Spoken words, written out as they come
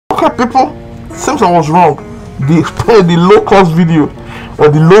Okay, people, seems I was wrong. The low cost video or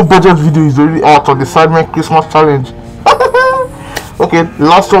the low budget video is already out on the Sidemen Christmas challenge. Okay, the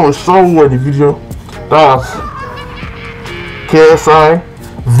last one we saw in the video, that was KSI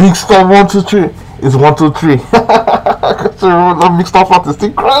Victor 123 is 123. So the mixed up part is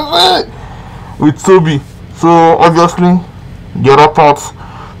still crazy with Toby. So obviously the other parts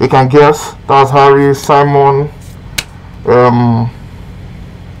you can guess. That's Harry, Simon,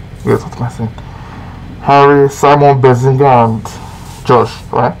 yes, what am I saying? Harry, Simon, Bezinga, and Josh,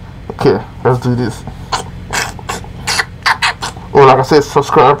 right? Okay, let's do this. Oh, like I said,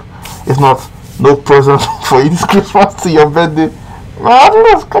 subscribe. If not, no present for you this Christmas to your birthday.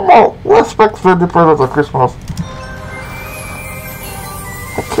 Man, come on, we expect birthday presents at Christmas.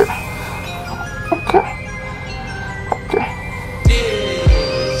 Okay.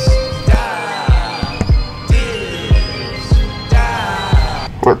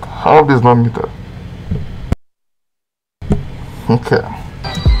 Wait, how is not muted? Okay.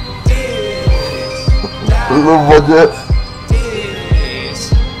 Low budget.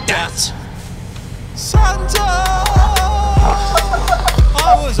 Santa,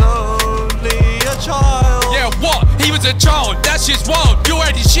 I was only a child. Yeah, what? He was a child. That shit's wild. You're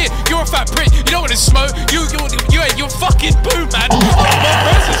already shit. You're a fat prick. You don't want to smoke. You're fucking boo, man. Oh, my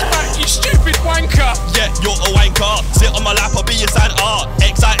present's back. You stupid wanker. Yeah, you're a wanker. Sit on my lap, I'll be your Santa.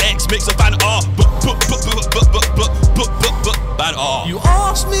 XIX mix of Van R. Bad R. You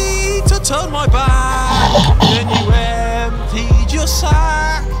asked me to turn my back, then you emptied your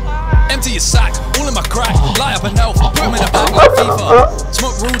sack. Empty your sack, all in my crack. Lie up and help, put him in a bag like FIFA.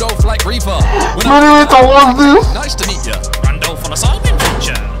 Smoke Rudolph like Reaper. Nice to meet ya. Randolph on a Sidemen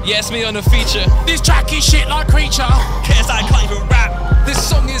feature. Yes, me on the feature. This track is shit like Creature. KSI can't even rap. This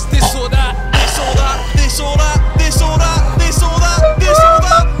song is this or that. This or that, this or that, this or that, this or that, this or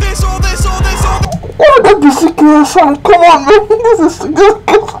that, this or this or this or that. Oh, that is song. Come on, man. This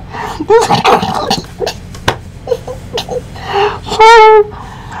sorry.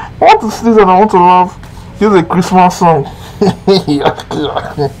 I want to sneeze and I want to laugh. This is a Christmas song. This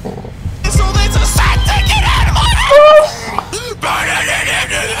or this or Santa, get out of my house!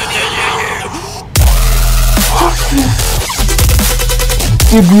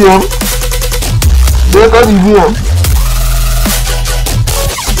 EBM. They got EBM.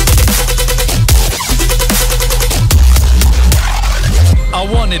 I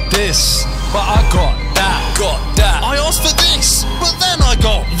wanted this, but I got that. I asked for this, but then I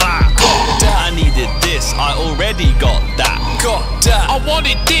got that. I needed this, I already got that. I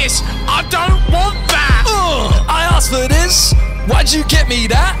wanted this, I don't want that. I asked for this, why'd you get me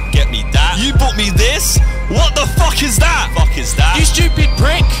that? Get me that? You bought me this? What the fuck is that? You stupid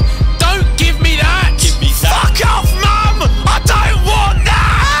prick, don't give me that. Give me that. Fuck off, mum! I don't want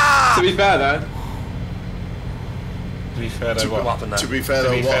that! To be fair though. To be fair though what? To be fair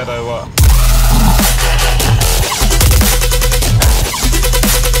though what?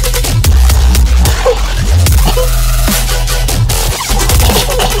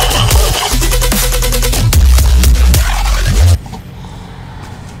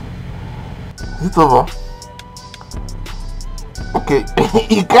 It's over. Okay,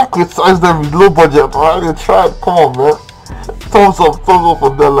 you can't criticize them with low budget, right? They tried. Come on, man. Thumbs up for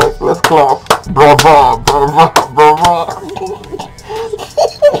them. Like, let's clap. Brava.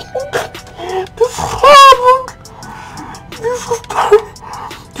 This is horrible.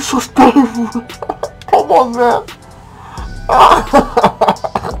 This was terrible. Come on, man.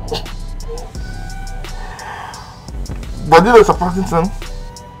 But you know, it's a surprising thing.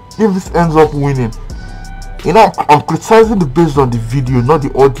 If this ends up winning, you know, I'm criticizing the based on the video, not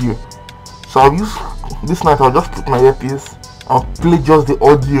the audio. So I'll use this night. I'll just put my earpiece. I'll play just the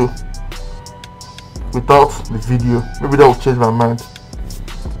audio without the video. Maybe that will change my mind.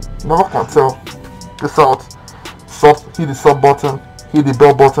 Never can tell. Peace out. Hit the sub button, hit the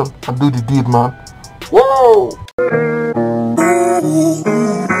bell button, and do the deed, man. Whoa!